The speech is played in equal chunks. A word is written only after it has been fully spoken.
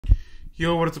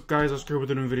Yo, what is up guys, Oscar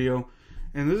with a new video,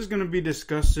 and this is going to be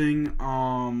discussing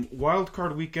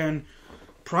wildcard weekend.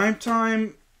 Prime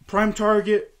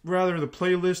target, rather, the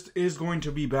playlist is going to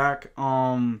be back.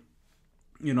 I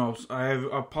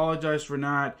apologize for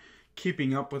not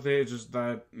keeping up with it. It's just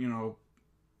that,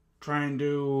 trying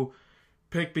to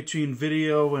pick between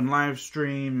video and live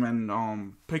stream,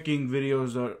 and picking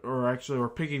videos that are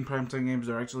picking primetime games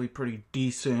that are actually pretty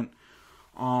decent.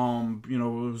 It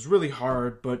was really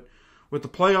hard, but with the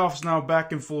playoffs now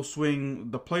back in full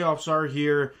swing, the playoffs are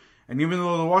here, and even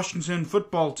though the Washington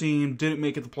football team didn't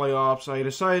make it the playoffs, I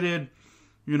decided,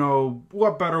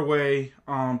 what better way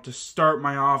to start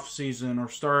my off season, or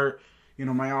start,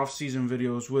 my off season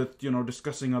videos with,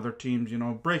 discussing other teams,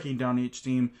 breaking down each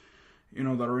team,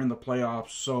 that are in the playoffs.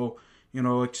 So,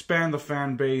 expand the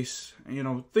fan base,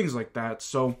 things like that.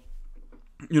 So,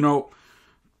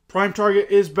 Prime Target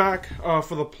is back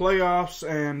for the playoffs,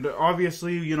 and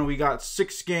obviously, we got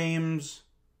 6 games.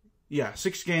 Yeah,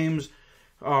 6 games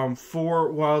for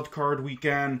Wild Card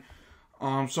Weekend.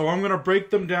 So I'm going to break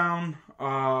them down.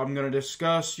 I'm going to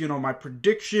discuss, my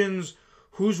predictions,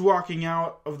 who's walking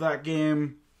out of that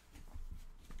game,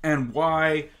 and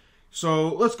why.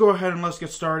 So let's go ahead and let's get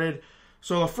started.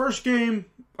 So the first game,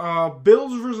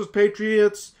 Bills versus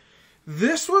Patriots.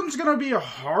 This one's going to be a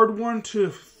hard one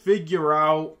to figure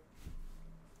out.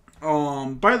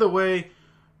 By the way,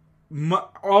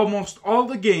 almost all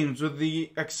the games, with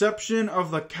the exception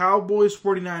of the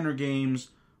Cowboys-49er games,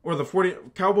 or the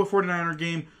Cowboy-49er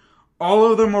game,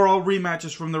 all of them are all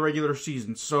rematches from the regular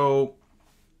season. So,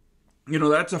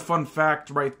 that's a fun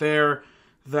fact right there,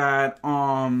 that,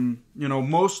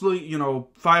 mostly,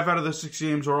 5 out of the 6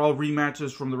 games are all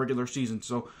rematches from the regular season.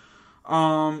 So,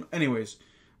 anyways,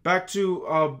 back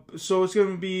to, so it's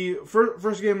going to be,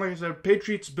 first game, like I said,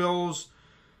 Patriots-Bills.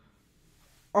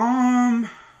 I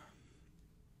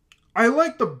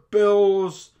like the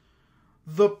Bills.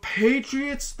 The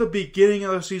Patriots, the beginning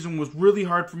of the season was really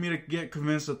hard for me to get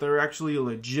convinced that they're actually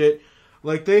legit.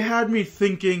 Like, they had me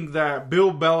thinking that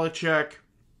Bill Belichick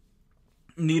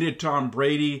needed Tom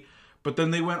Brady, but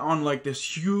then they went on like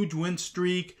this huge win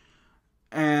streak,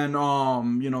 and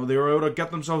they were able to get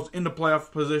themselves into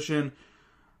playoff position.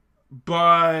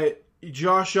 But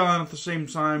Josh Allen, at the same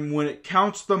time, when it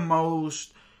counts the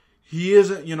most, he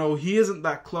isn't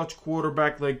that clutch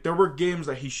quarterback. Like, there were games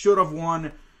that he should have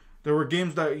won. There were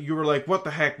games that you were like, what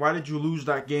the heck? Why did you lose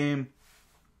that game?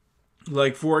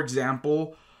 Like, for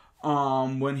example,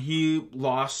 when he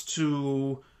lost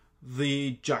to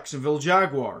the Jacksonville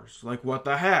Jaguars. Like, what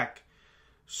the heck?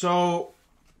 So,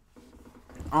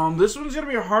 this one's going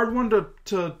to be a hard one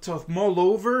to mull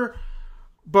over.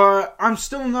 But I'm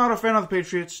still not a fan of the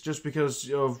Patriots, just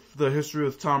because of the history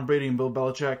with Tom Brady and Bill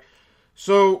Belichick.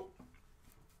 So,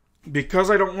 because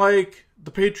I don't like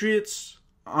the Patriots,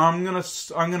 I'm gonna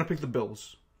pick the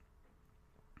Bills.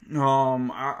 I'm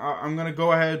gonna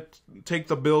go ahead, take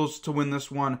the Bills to win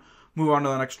this one. Move on to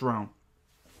the next round.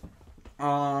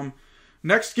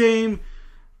 Next game,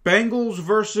 Bengals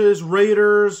versus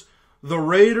Raiders. The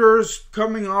Raiders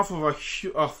coming off of a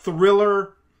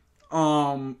thriller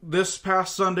this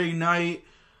past Sunday night.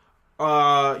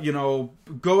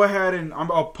 Go ahead and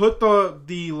I'll put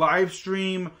the live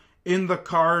stream in the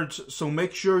cards, so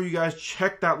make sure you guys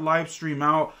check that live stream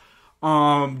out.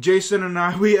 Jason and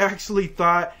I, we actually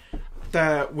thought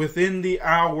that within the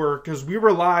hour, because we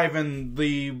were live and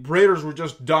the Raiders were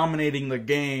just dominating the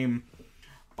game,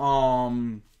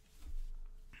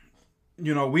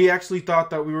 we actually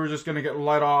thought that we were just going to get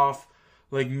let off,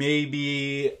 like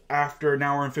maybe after an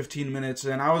hour and 15 minutes,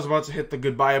 and I was about to hit the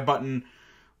goodbye button.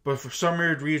 But for some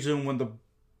weird reason, when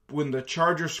the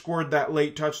Chargers scored that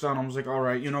late touchdown, I was like, all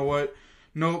right, you know what?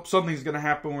 Nope, something's going to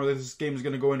happen where this game is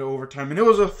going to go into overtime. And it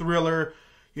was a thriller.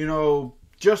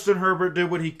 Justin Herbert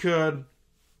did what he could.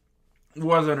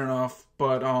 Wasn't enough.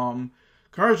 But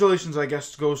congratulations, I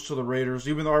guess, goes to the Raiders.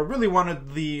 Even though I really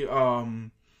wanted the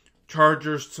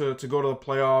Chargers to go to the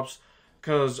playoffs.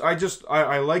 Because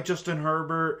I like Justin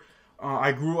Herbert.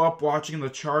 I grew up watching the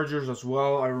Chargers as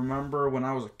well. I remember when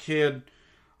I was a kid,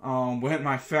 when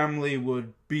my family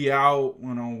would be out,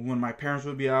 when my parents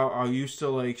would be out, I used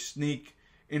to sneak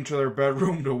into their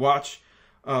bedroom to watch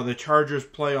the Chargers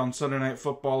play on Sunday Night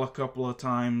Football a couple of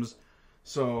times.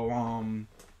 So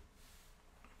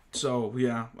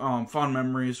yeah, fond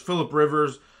memories. Phillip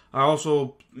Rivers, I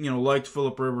also liked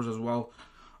Phillip Rivers as well.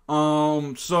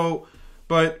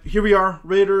 But here we are,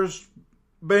 Raiders,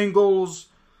 Bengals.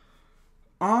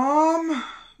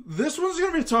 This one's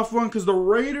gonna be a tough one because the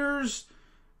Raiders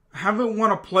haven't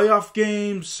won a playoff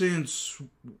game since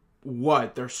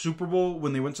their Super Bowl,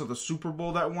 when they went to the Super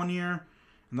Bowl that one year.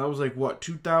 And that was like, what,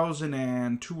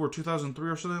 2002 or 2003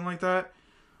 or something like that.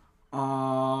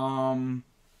 The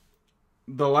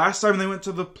last time they went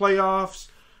to the playoffs,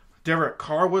 Derek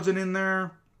Carr wasn't in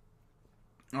there.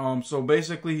 So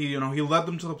basically, he led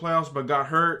them to the playoffs but got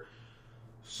hurt.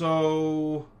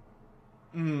 So,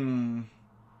 who?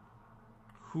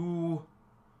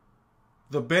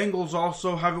 The Bengals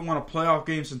also haven't won a playoff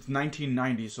game since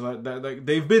 1990. So that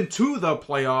they've been to the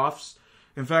playoffs.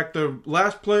 In fact, the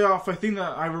last playoff I think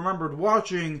that I remembered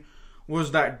watching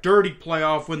was that dirty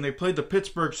playoff when they played the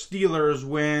Pittsburgh Steelers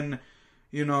when,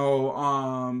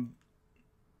 Burfict,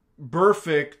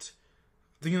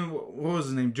 I think, what was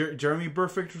his name? Jeremy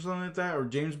Burfict or something like that? Or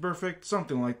James Burfict?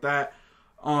 Something like that.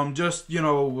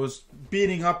 Was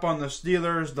beating up on the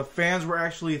Steelers. The fans were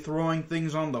actually throwing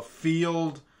things on the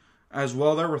field as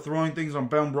well. They were throwing things on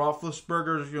Ben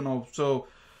Roethlisberger, so,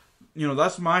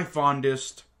 that's my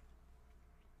fondest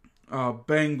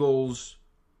Bengals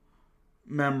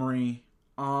memory.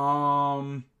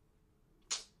 Who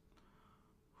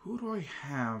do I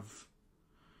have?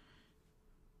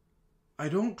 I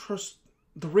don't trust...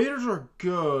 The Raiders are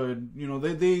good.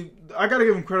 I gotta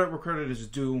give them credit where credit is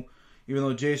due. Even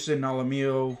though Jason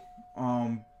Alamio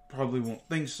probably won't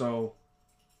think so.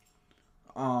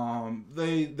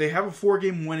 They have a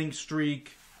 4-game winning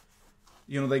streak.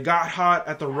 They got hot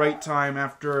at the right time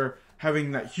after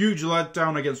having that huge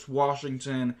letdown against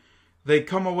Washington. They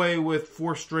come away with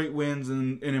 4 straight wins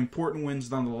and important wins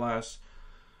nonetheless.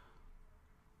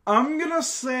 I'm gonna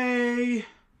say...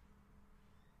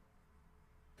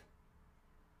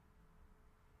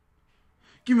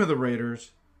 Give me the Raiders.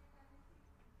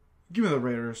 Give me the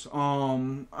Raiders.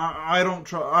 I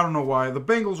don't know why. The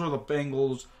Bengals are the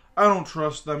Bengals. I don't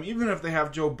trust them. Even if they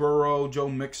have Joe Burrow, Joe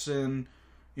Mixon,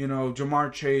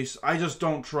 Jamar Chase. I just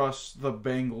don't trust the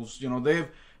Bengals. They've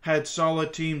had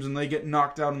solid teams and they get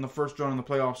knocked out in the first round in the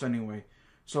playoffs anyway.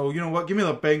 So, you know what? Give me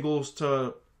the Bengals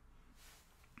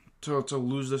to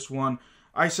lose this one.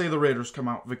 I say the Raiders come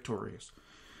out victorious.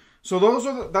 So those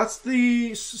are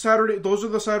the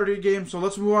Saturday games. So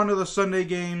let's move on to the Sunday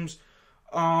games.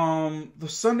 The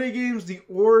Sunday games, the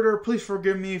order, please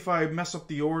forgive me if I mess up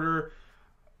the order,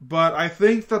 but I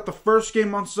think that the first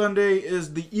game on Sunday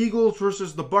is the Eagles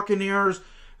versus the Buccaneers.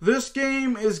 This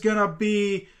game is gonna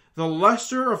be the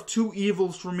lesser of two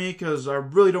evils for me because I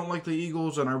really don't like the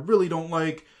Eagles and I really don't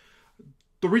like...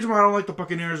 The reason why I don't like the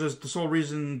Buccaneers is the sole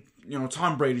reason,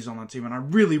 Tom Brady's on that team, and I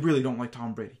really, really don't like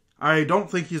Tom Brady. I don't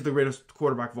think he's the greatest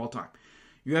quarterback of all time.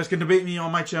 You guys can debate me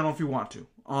on my channel if you want to.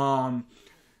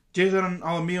 Jason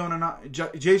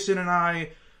and I,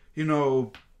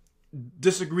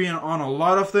 disagree on a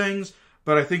lot of things,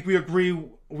 but I think we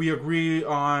agree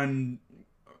on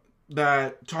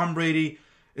that Tom Brady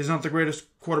is not the greatest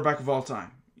quarterback of all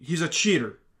time. He's a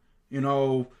cheater. You're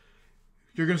going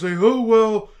to say, oh,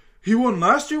 well, he won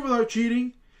last year without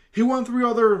cheating. He won three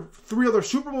other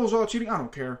Super Bowls without cheating. I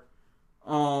don't care.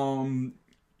 You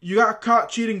got caught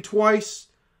cheating twice.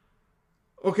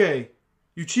 Okay,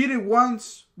 you cheated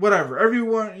once, whatever.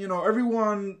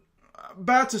 Everyone,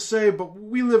 bad to say, but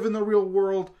we live in the real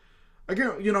world.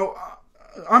 Again,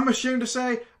 I'm ashamed to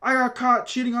say I got caught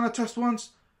cheating on a test once.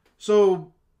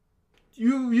 So,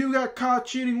 you got caught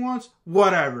cheating once,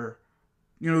 whatever.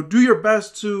 Do your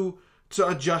best to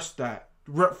adjust that.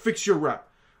 Fix your rep.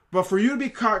 But for you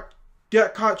to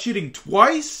get caught cheating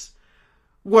twice,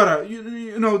 whatever.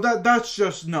 That's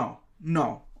just no.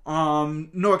 No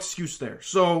excuse there.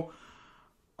 So,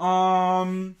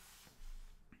 really,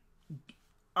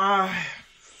 I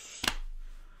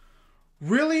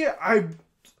really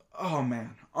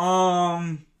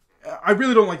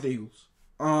don't like the Eagles,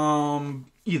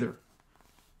 either.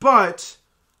 But,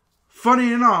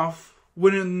 funny enough,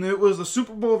 when it was the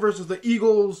Super Bowl versus the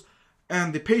Eagles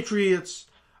and the Patriots,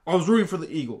 I was rooting for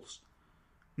the Eagles.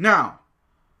 Now,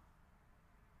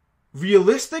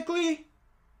 realistically,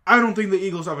 I don't think the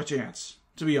Eagles have a chance,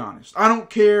 to be honest. I don't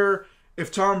care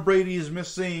if Tom Brady is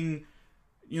missing,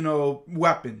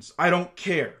 weapons. I don't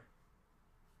care.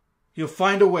 He'll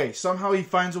find a way. Somehow he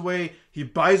finds a way. He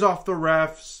buys off the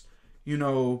refs,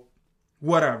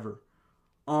 whatever.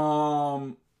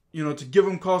 To give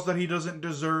him calls that he doesn't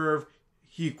deserve.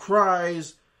 He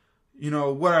cries,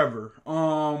 whatever.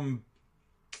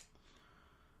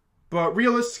 But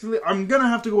realistically, I'm going to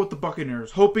have to go with the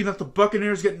Buccaneers, hoping that the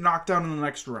Buccaneers get knocked out in the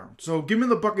next round. So give me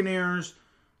the Buccaneers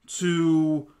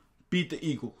to beat the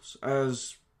Eagles,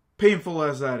 as painful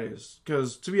as that is.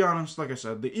 Because, to be honest, like I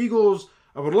said, the Eagles,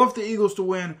 I would love the Eagles to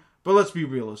win, but let's be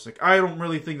realistic. I don't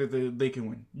really think that they can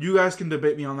win. You guys can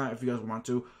debate me on that if you guys want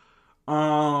to.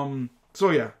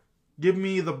 So yeah, give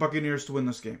me the Buccaneers to win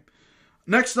this game.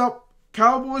 Next up,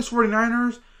 Cowboys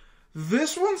 49ers,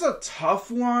 this one's a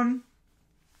tough one.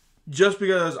 Just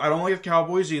because I don't like the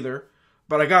Cowboys either.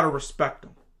 But I gotta respect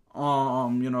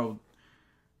them.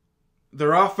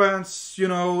 Their offense,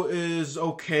 is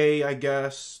okay, I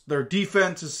guess. Their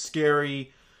defense is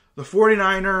scary. The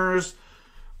 49ers,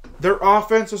 their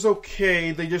offense is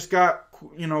okay. They just got,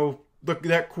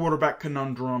 that quarterback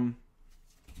conundrum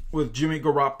with Jimmy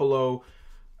Garoppolo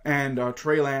and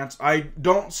Trey Lance. I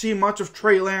don't see much of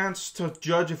Trey Lance to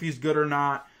judge if he's good or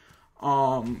not.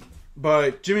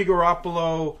 But Jimmy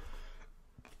Garoppolo,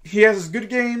 he has his good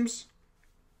games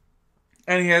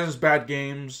and he has his bad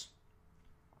games.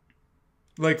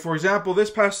 Like, for example, this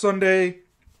past Sunday,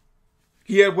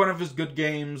 he had one of his good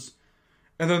games.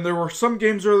 And then there were some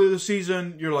games earlier this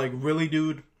season, you're like, really,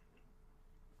 dude?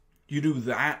 You do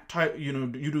that type, you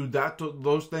do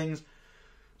those things.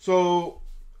 So,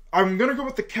 I'm going to go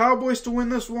with the Cowboys to win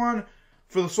this one.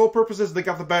 For the sole purposes, they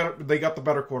got the better quarterback. They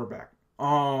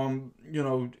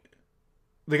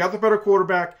got the better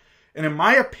quarterback. And in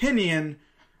my opinion,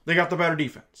 they got the better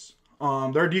defense.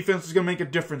 Their defense is going to make a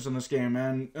difference in this game.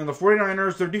 And the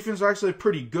 49ers, their defense is actually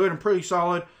pretty good and pretty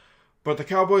solid. But the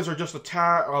Cowboys are just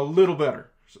a little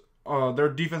better. Their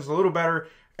defense is a little better.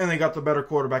 And they got the better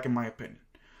quarterback, in my opinion.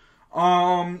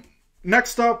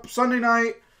 Next up, Sunday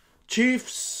night,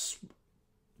 Chiefs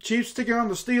taking on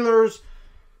the Steelers.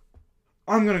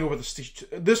 I'm going to go with the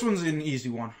Steelers. This one's an easy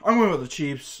one. I'm going with the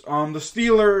Chiefs. The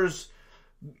Steelers,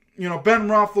 Ben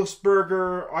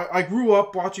Roethlisberger. I grew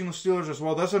up watching the Steelers as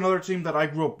well. That's another team that I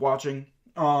grew up watching.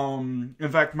 In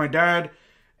fact, my dad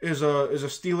is a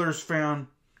Steelers fan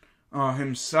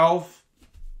himself.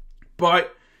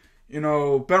 But, Ben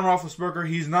Roethlisberger,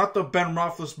 he's not the Ben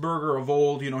Roethlisberger of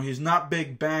old. He's not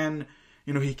Big Ben.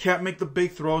 He can't make the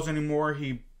big throws anymore.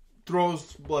 He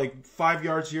throws like 5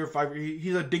 yards here,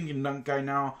 he's a dink and dunk guy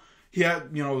now. He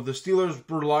had, the Steelers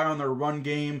rely on their run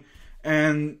game,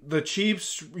 and the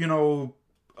Chiefs,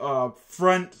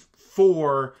 front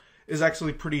four is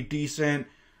actually pretty decent.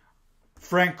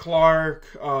 Frank Clark,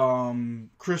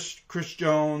 Chris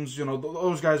Jones,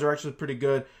 those guys are actually pretty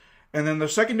good. And then the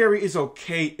secondary is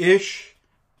okay-ish.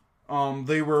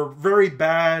 They were very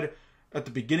bad at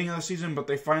the beginning of the season, but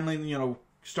they finally,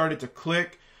 started to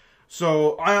click.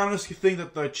 So I honestly think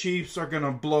that the Chiefs are going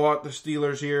to blow out the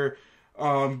Steelers here.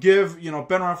 Give,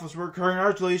 Ben Roethlisberger,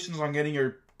 congratulations on getting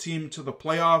your team to the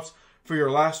playoffs for your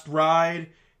last ride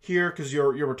here, because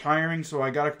you're retiring. So I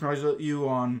got to congratulate you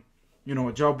on,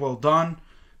 a job well done.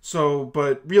 So,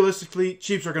 but realistically,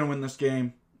 Chiefs are going to win this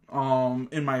game,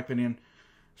 in my opinion.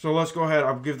 So let's go ahead.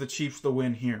 I'll give the Chiefs the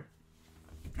win here.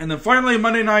 And then finally,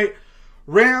 Monday night,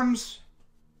 Rams,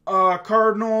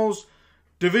 Cardinals,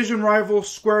 division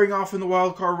rivals squaring off in the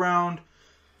wildcard round.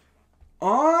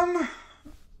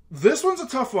 This one's a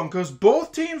tough one because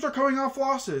both teams are coming off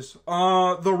losses.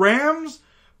 The Rams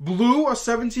blew a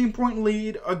 17-point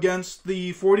lead against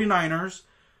the 49ers,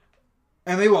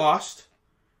 and they lost.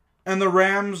 And the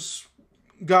Rams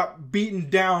got beaten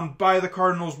down by the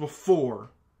Cardinals before.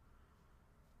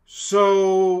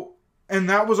 So, and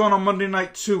that was on a Monday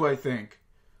night too, I think.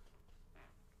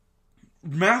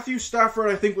 Matthew Stafford,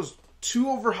 I think, was too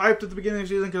overhyped at the beginning of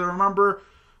the season, because I remember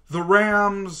the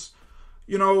Rams,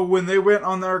 when they went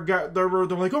on they're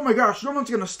like, oh my gosh, no one's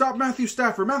going to stop Matthew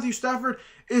Stafford. Matthew Stafford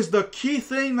is the key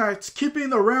thing that's keeping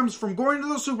the Rams from going to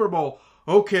the Super Bowl.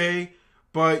 Okay,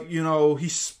 but, he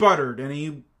sputtered, and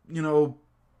he,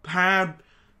 had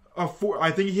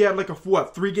I think he had like a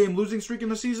 3-game losing streak in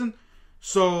the season.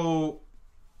 So,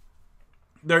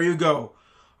 there you go.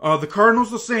 The Cardinals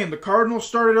the same. The Cardinals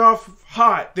started off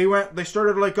hot. They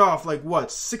started off 6-0,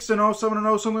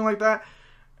 7-0, something like that.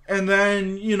 And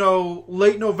then,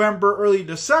 late November, early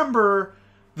December,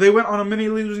 they went on a mini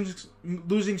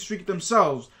losing streak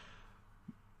themselves.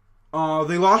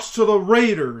 They lost to the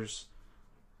Raiders.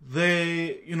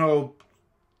 They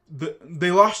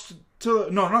lost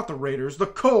to, no, not the Raiders, the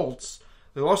Colts.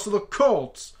 They lost to the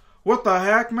Colts. What the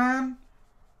heck, man?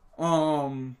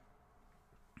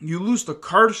 You lose to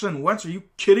Carson Wentz. Are you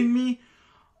kidding me?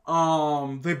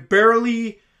 They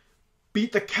barely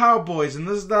beat the Cowboys, and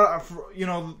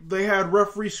they had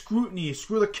referee scrutiny.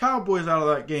 Screw the Cowboys out of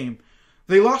that game.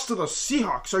 They lost to the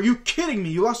Seahawks. Are you kidding me?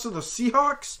 You lost to the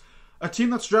Seahawks? A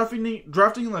team that's drafting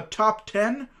in the top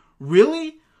 10?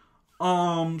 Really?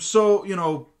 So,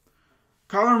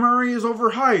 Kyler Murray is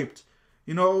overhyped.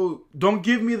 Don't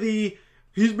give me the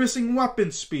he's missing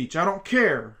weapons speech. I don't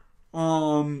care.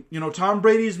 Tom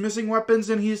Brady's missing weapons,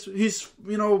 and he's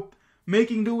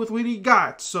making do with what he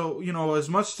got. So, as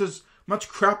much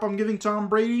crap I'm giving Tom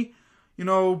Brady,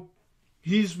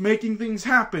 he's making things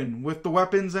happen with the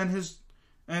weapons and the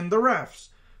refs.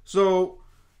 So,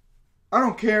 I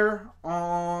don't care.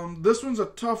 This one's a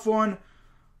tough one.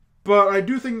 But I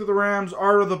do think that the Rams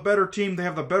are the better team. They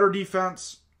have the better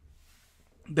defense.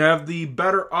 They have the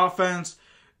better offense.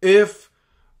 If,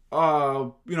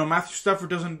 Matthew Stafford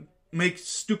doesn't make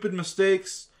stupid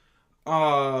mistakes,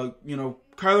 Kyler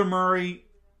Murray,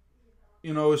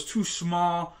 is too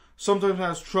small. Sometimes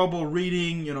has trouble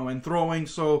reading, and throwing.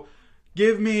 So,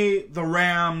 give me the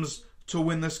Rams to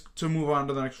win this, to move on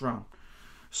to the next round.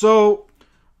 So,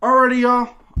 alrighty,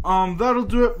 y'all. That'll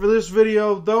do it for this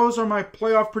video. Those are my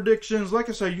playoff predictions. Like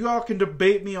I said, you all can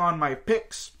debate me on my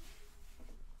picks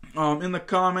in the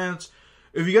comments.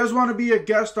 If you guys want to be a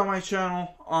guest on my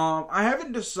channel, I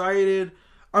haven't decided.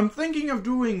 I'm thinking of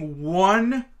doing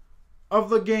one of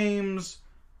the games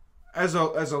as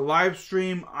a live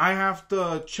stream. I have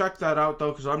to check that out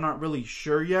though, because I'm not really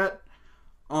sure yet.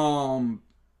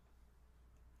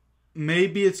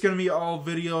 Maybe it's gonna be all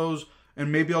videos. And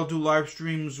maybe I'll do live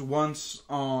streams once.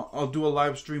 I'll do a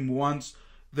live stream once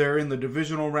they're in the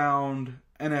divisional round,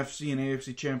 NFC and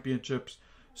AFC championships.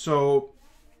 So,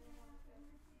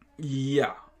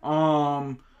 yeah.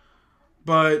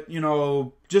 But,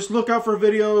 just look out for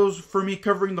videos for me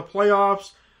covering the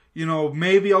playoffs.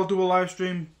 Maybe I'll do a live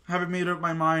stream. Haven't made up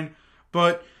my mind.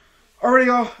 But, alright,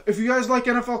 y'all. If you guys like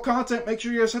NFL content, make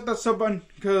sure you guys hit that sub button.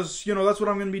 Because, that's what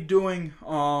I'm going to be doing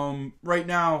right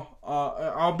now.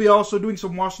 I'll be also doing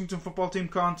some Washington football team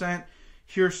content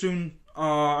here soon.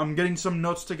 I'm getting some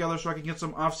notes together so I can get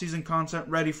some off-season content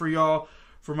ready for y'all,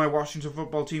 for my Washington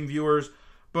football team viewers.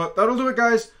 But that'll do it,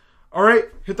 guys. Alright,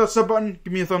 hit that sub button,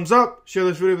 give me a thumbs up, share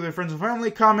this video with your friends and family,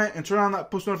 comment, and turn on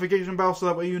that post notification bell so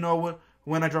that way you know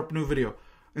when I drop a new video.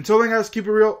 Until then, guys, keep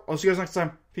it real. I'll see you guys next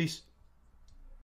time. Peace.